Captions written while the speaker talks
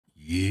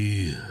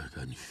Yeah,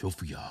 got a show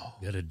for y'all.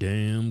 Got a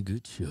damn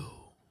good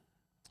show.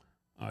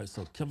 All right,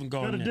 so Kevin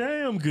Garnett. Got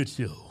a damn good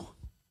show.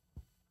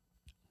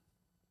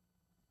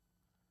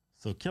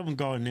 So Kevin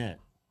Garnett.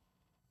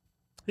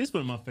 He's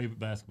one of my favorite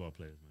basketball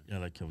players, man. Yeah, I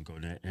like Kevin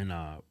Garnett. And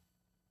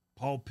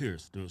Paul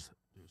Pierce, they was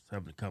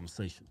having a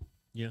conversation.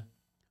 Yeah.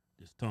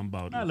 Just talking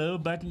about I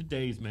love back in the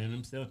days, man,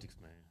 them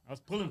Celtics, man. I was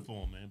pulling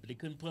for them, man, but they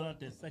couldn't pull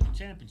out that second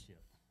championship.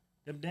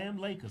 Them damn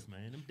Lakers,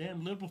 man. Them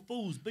damn liberal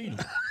fools beat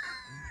them.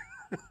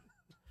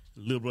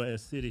 Liberal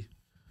ass city.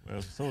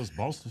 Well, so is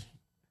Boston.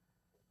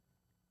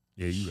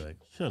 Yeah, you right.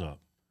 Shut up.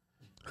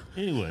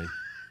 Anyway,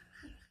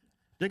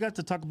 they got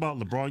to talk about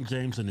LeBron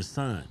James and his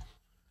son.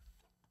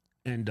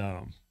 And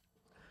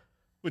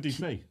What'd he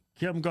say?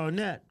 Kevin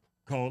Garnett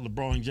called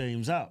LeBron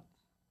James out.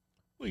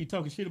 What, you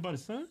talking shit about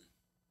his son?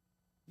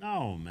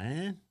 No,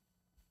 man.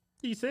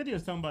 He said he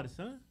was talking about his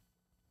son.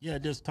 Yeah,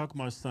 just talking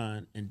about his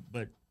son,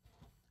 but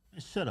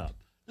shut up.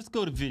 Let's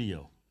go to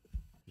video.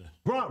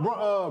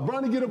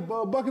 Bronny get a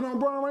bucket on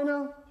Bron right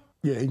now?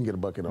 Yeah, he can get a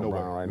bucket on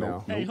Bron right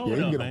now. Hey, hold yeah,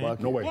 he up, can get man. a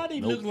bucket. No way. Why do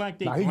he look like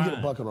they Nah, he can get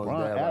a blind? bucket on his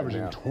Bron dad right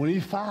averaging now.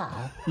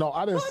 25. No,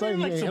 I didn't Why say they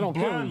like he ain't. I some don't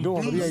care what he's blind doing,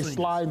 but he blues ain't singers?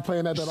 sliding,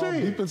 playing at that on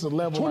Shit. defensive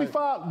level.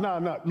 25,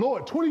 nah,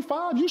 Lord,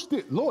 25, you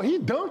still, Lord, he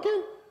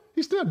dunking?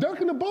 He's still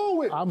dunking the ball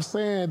with. I'm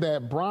saying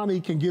that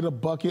Bronny can get a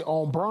bucket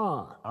on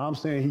Bron. I'm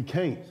saying he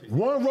can't.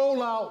 One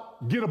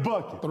rollout, get a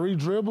bucket. 3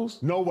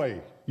 dribbles? No way.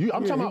 I'm Yeah,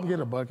 talking he about. can get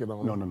a bucket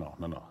on him.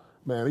 No.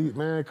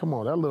 Man, come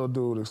on. That little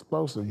dude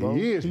explosive, bro.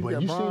 He is, He but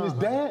got you seen Bron. his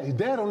dad? His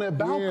dad on that Yeah,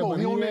 balcony. but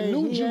he on that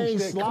new he juice. ain't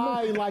that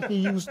sliding like he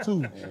used to,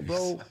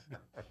 bro.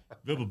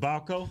 Remember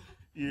Balco?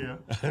 Yeah.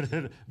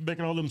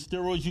 Making all them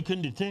steroids you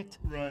couldn't detect?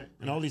 Right.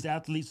 And all these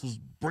athletes was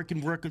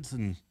breaking records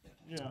and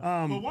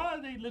Yeah. But why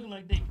are they looking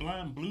like they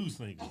blind blues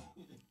singers?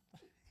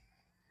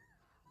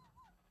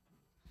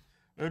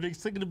 or they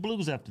singing the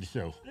blues after the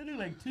show. They look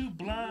like 2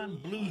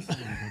 blind blues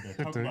singers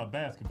talking about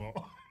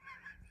basketball.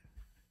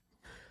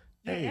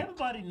 Yeah, Hey.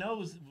 everybody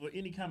knows with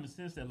any common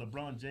sense that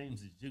LeBron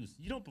James is juice.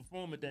 You don't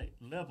perform at that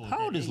level.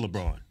 How old is LeBron?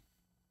 I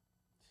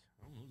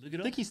don't know, look it I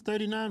up. think he's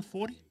 39,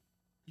 40.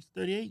 He's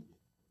 38.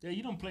 Yeah,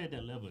 you don't play at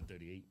that level at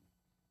 38.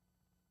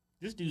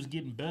 This dude's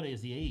getting better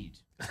as he age.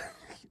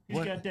 He's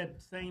What? got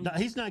that same. No,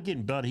 he's not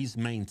getting better. He's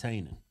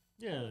maintaining.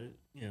 Yeah.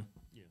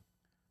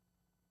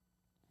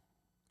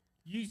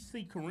 You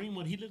see Kareem,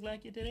 what he looked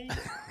like at that age?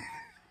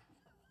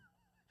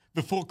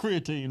 Before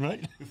creatine,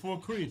 right? Before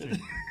creatine.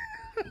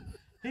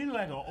 He looked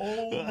like an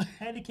old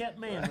handicapped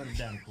man running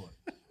down the court.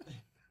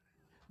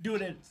 Doing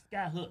that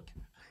sky hook.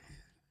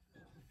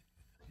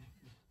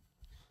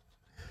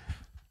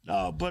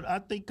 No, but I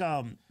think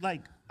I'm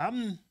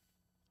going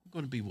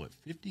to be what,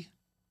 50?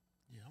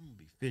 Yeah, I'm going to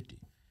be 50.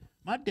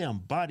 My damn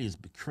body is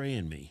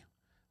betraying me.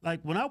 Like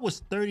when I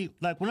was 30,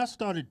 like when I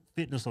started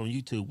fitness on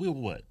YouTube, we were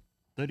what,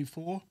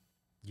 34?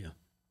 Yeah.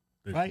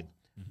 Right?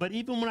 But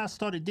even when I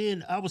started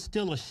then, I was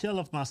still a shell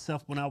of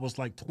myself when I was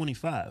like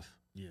 25.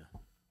 Yeah.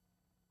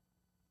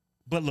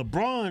 But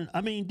LeBron, I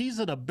mean, these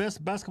are the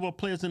best basketball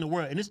players in the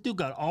world. And this dude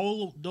got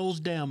all those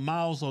damn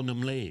miles on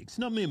them legs.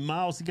 You know how many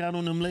miles he got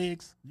on them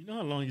legs? You know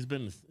how long he's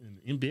been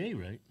in the NBA,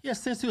 right? Yeah,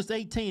 since he was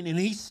 18. And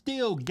he's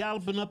still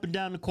galloping up and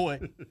down the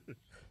court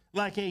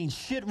like ain't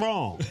shit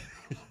wrong.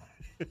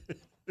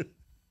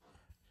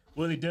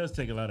 Well, he does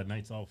take a lot of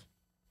nights off.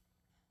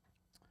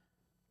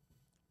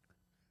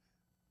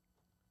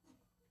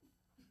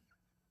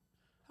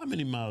 How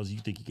many miles do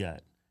you think he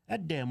got?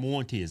 That damn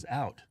warranty is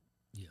out.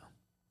 Yeah.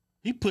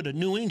 He put a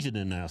new engine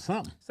in there or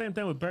something. Same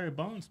thing with Barry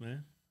Bonds,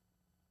 man.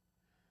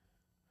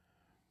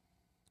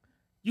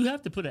 You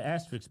have to put an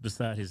asterisk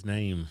beside his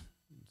name,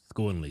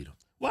 scoring leader.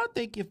 Well, I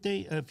think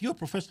if you're a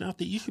professional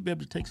athlete, you should be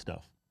able to take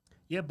stuff.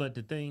 Yeah, but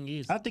the thing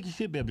is, I think you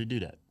should be able to do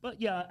that.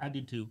 but yeah, I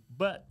do too.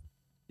 But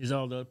is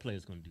all the other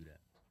players going to do that?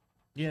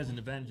 He has an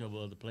advantage over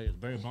other players.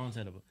 Barry Bonds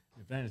had an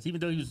advantage, even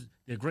though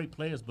they're great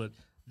players. But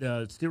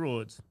the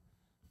steroids,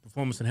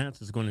 performance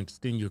enhancers, is going to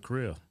extend your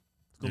career.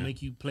 It's going to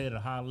make you play at a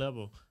high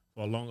level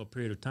for a longer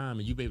period of time,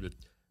 and you be able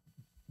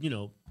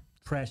to,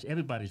 trash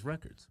everybody's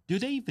records. Do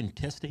they even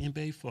test the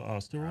NBA for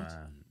steroids?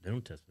 They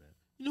don't test for that.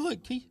 You know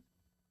what, Keith?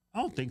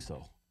 I don't think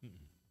so.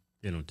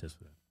 They don't test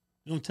for that.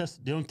 They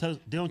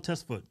don't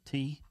test for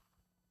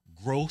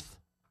growth.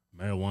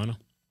 Marijuana.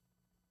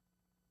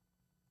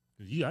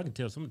 I can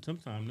tell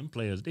sometimes them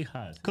players, they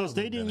high. Because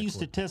they didn't used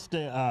to test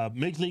the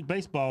Major League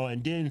Baseball,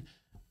 and then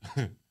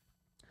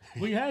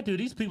Well, you had to.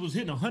 These people was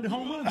hitting 100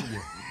 home runs a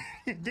year.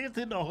 they're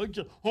hitting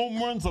 100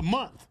 home runs a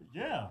month.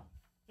 Yeah.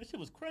 That shit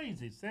was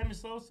crazy. Sammy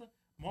Sosa,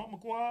 Mark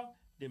McGwire,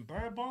 then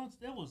Barry Bonds,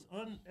 that was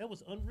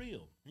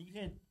unreal. And you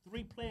had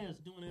 3 players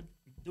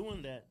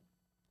doing that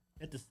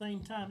at the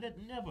same time.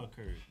 That never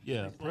occurred.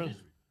 Yeah,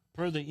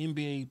 per the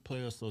NBA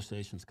Player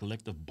Association's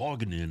collective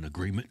bargaining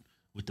agreement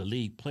with the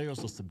league, players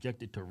are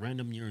subjected to a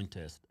random urine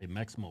test a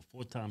maximum of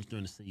 4 times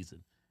during the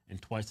season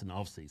and twice in the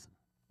offseason.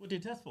 What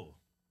did they test for?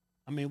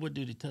 I mean, what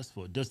do they test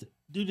for? Does it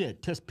do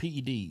that? Test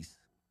PEDs.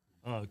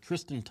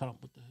 Tristan Thompson,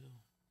 what the hell?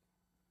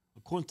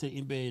 According to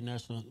NBA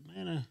National,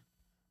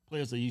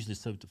 players are usually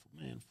subject to,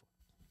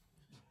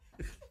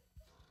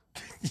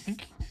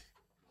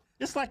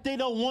 It's like they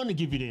don't want to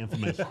give you the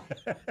information.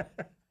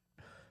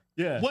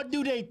 Yeah. What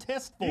do they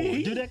test for?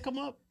 Do that come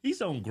up?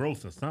 He's on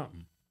growth or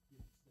something.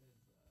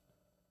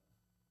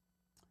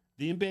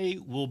 The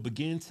NBA will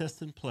begin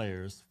testing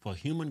players for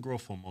human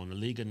growth hormone, the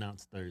league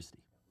announced Thursday.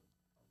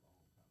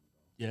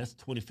 Yes,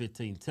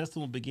 2015. Testing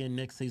will begin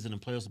next season,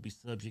 and players will be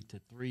subject to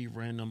 3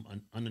 random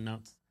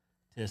unannounced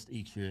tests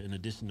each year, in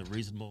addition to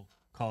reasonable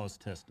cause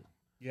testing.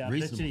 Yeah, I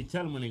bet you they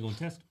tell them when they're going to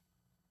test them.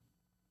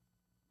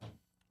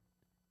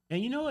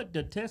 And you know what?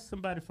 To test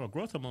somebody for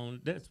growth hormone,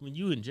 that's when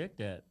you inject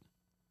that.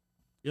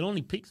 It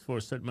only peaks for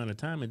a certain amount of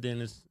time, and then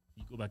you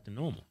go back to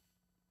normal.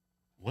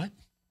 What?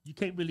 You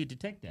can't really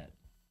detect that.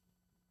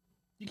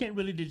 You can't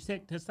really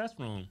detect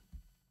testosterone.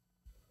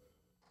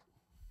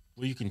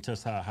 Well, you can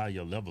test how high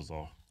your levels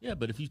are. Yeah,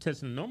 but if you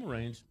test in the normal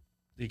range,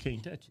 they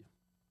can't touch you.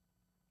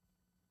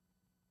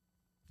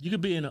 You could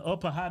be in the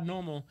upper high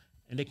normal,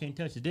 and they can't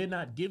touch you. They're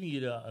not giving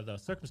you the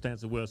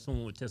circumstances where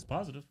someone would test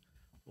positive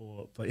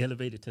or for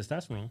elevated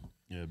testosterone.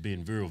 Yeah,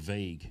 being real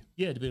vague.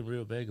 Yeah, they're being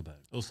real vague about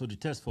it. Oh, so they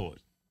test for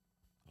it.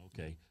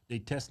 Okay. They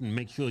test and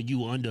make sure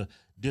you under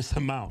this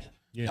amount.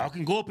 Yeah. Y'all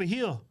can go up in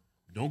here.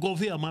 Don't go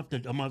over here. I'm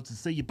gonna have to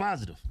say you're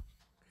positive.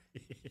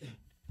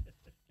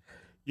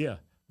 Yeah,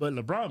 but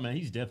LeBron, man,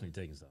 he's definitely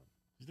taking something.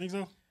 You think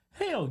so?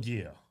 Hell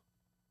yeah.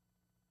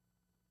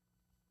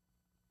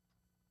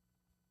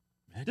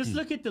 Just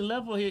look at the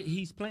level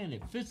he's playing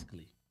at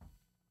physically.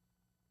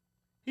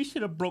 He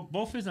should have broke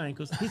both his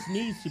ankles. His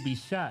knees should be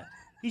shot.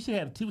 He should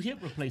have 2 hip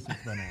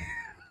replacements by now.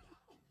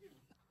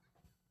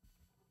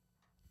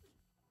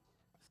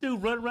 This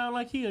dude run around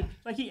like he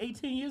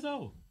 18 years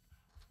old.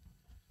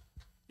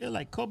 Yeah,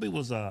 like Kobe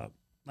was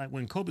like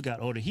when Kobe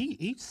got older,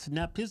 he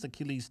snapped his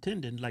Achilles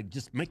tendon like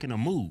just making a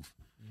move.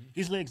 Mm-hmm.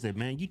 His leg said,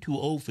 "Man, you too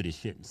old for this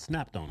shit," and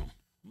snapped on him.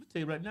 I'm gonna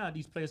tell you right now,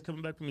 these players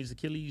coming back from these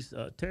Achilles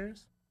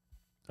tears,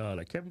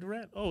 like Kevin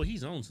Durant, oh,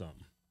 he's on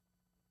something.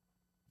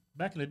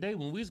 Back in the day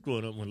when we was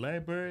growing up, when Larry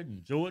Bird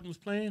and Jordan was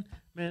playing,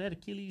 man, that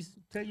Achilles,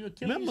 tell you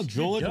Achilles. Remember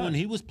Jordan when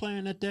he was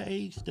playing at that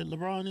age that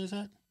LeBron is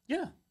at?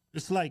 Yeah.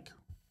 It's like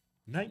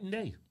night and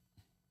day.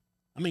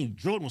 I mean,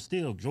 Jordan was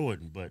still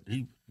Jordan, but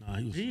he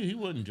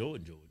wasn't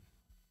Jordan.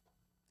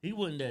 He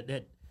wasn't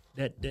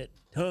that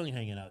tongue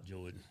hanging out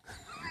Jordan.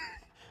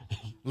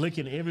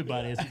 Licking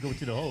everybody as he go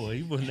to the hole.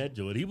 He wasn't that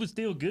Jordan. He was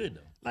still good,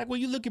 though. Like when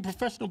you look at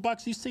professional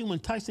boxing, you see when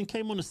Tyson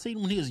came on the scene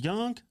when he was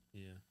young.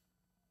 Yeah.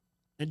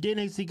 And then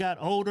as he got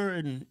older,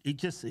 and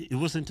it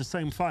wasn't the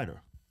same fighter.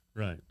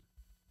 Right.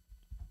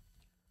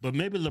 But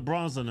maybe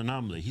LeBron's an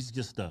anomaly. He's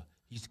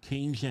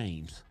King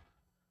James.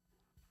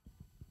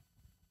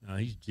 No,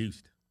 he's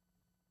juiced.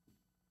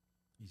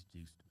 He's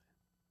juiced, man.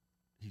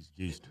 He's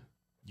juiced.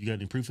 You got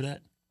any proof of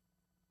that?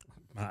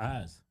 My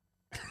eyes.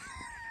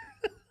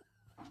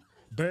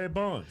 Barry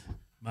Bonds,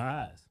 my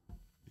eyes.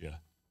 Yeah.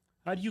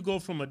 How do you go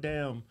from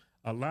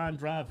a line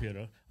drive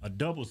hitter, a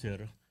doubles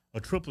hitter, a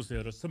triples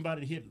hitter,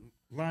 somebody hit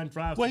line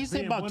drive? Well, he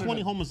said about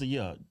 20 homers a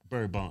year,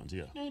 Barry Bonds,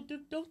 yeah. Man,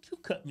 don't you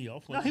cut me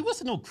off. No, he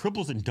wasn't no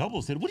triples and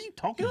doubles hitter. What are you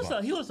talking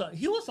about?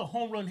 He was a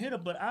home run hitter,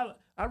 but I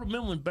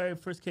remember when Barry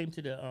first came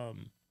to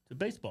to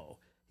baseball,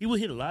 he would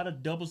hit a lot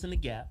of doubles in the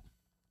gap,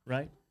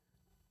 right?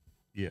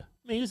 Yeah.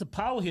 I mean, he was a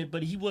power hit,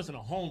 but he wasn't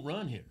a home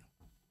run hitter.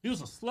 He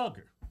was a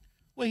slugger.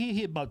 Well, he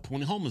hit about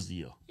 20 homers a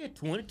year. Yeah,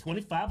 20,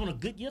 25 on a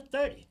good year,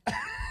 30.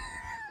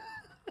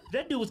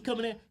 That dude was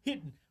coming in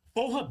hitting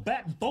 400,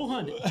 batting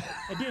 400,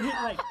 and then hit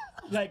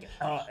like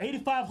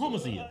 85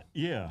 homers a year.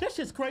 Yeah. That's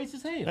just crazy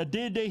as hell. And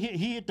then he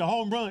hit the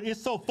home run.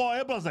 It's so far.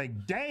 Everybody's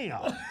like,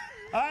 damn.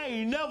 I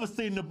ain't never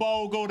seen the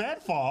ball go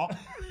that far.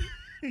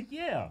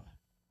 Yeah.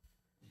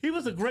 He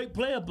was a great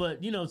player,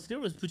 but,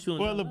 steroids put you on.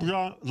 Well,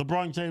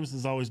 LeBron James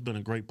has always been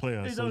a great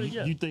player.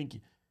 You think,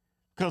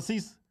 because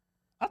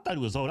I thought he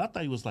was old. I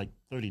thought he was like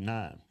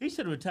 39. He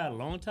should have retired a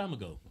long time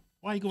ago.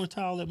 Why are you going to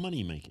retire all that money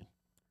you're making?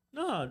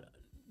 No,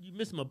 you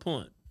missed my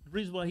point. The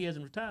reason why he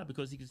hasn't retired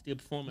because he can still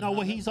perform. No,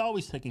 well, he's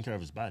always taking care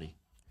of his body.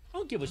 I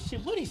don't give a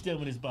shit what he's doing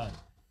with his body.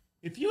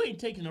 If you ain't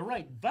taking the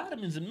right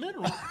vitamins and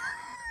minerals,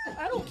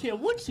 I don't care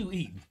what you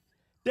eat.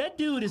 That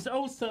dude is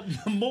on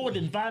something more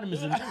than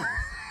vitamins and minerals.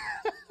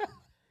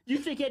 You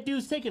think that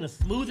dude's taking a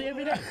smoothie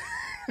every day?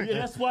 Yeah,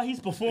 that's why he's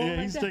performing.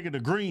 Yeah, he's taking a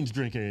greens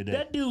drink every day.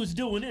 That dude's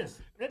doing this.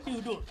 That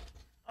dude doing.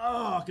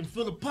 Oh, I can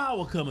feel the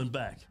power coming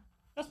back.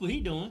 That's what he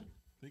doing.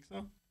 Think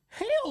so?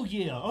 Hell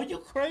yeah! Are you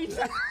crazy?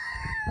 That's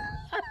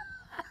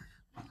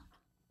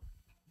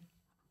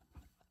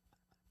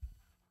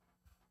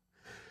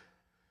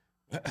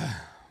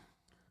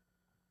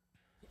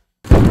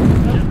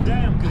a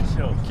damn good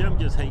show. Kevin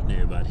just hating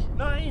everybody.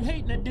 No, I ain't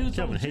hating that dude's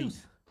Kevin on hating.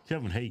 juice.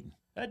 Kevin hating.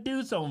 That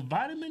dude's on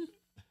vitamin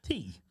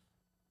T.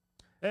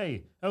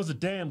 Hey, that was a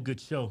damn good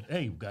show.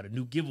 Hey, we got a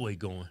new giveaway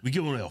going. We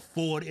giving away a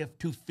Ford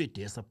F-250.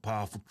 It's a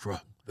powerful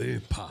truck.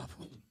 Very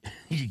powerful.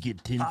 You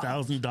get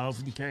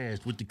 $10,000 in cash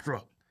with the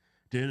truck.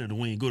 To enter the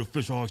win, go to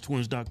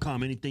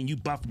officialhodgetwins.com. Anything you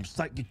buy from the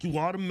site, get you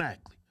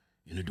automatically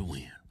into the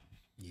win.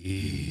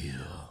 Yeah.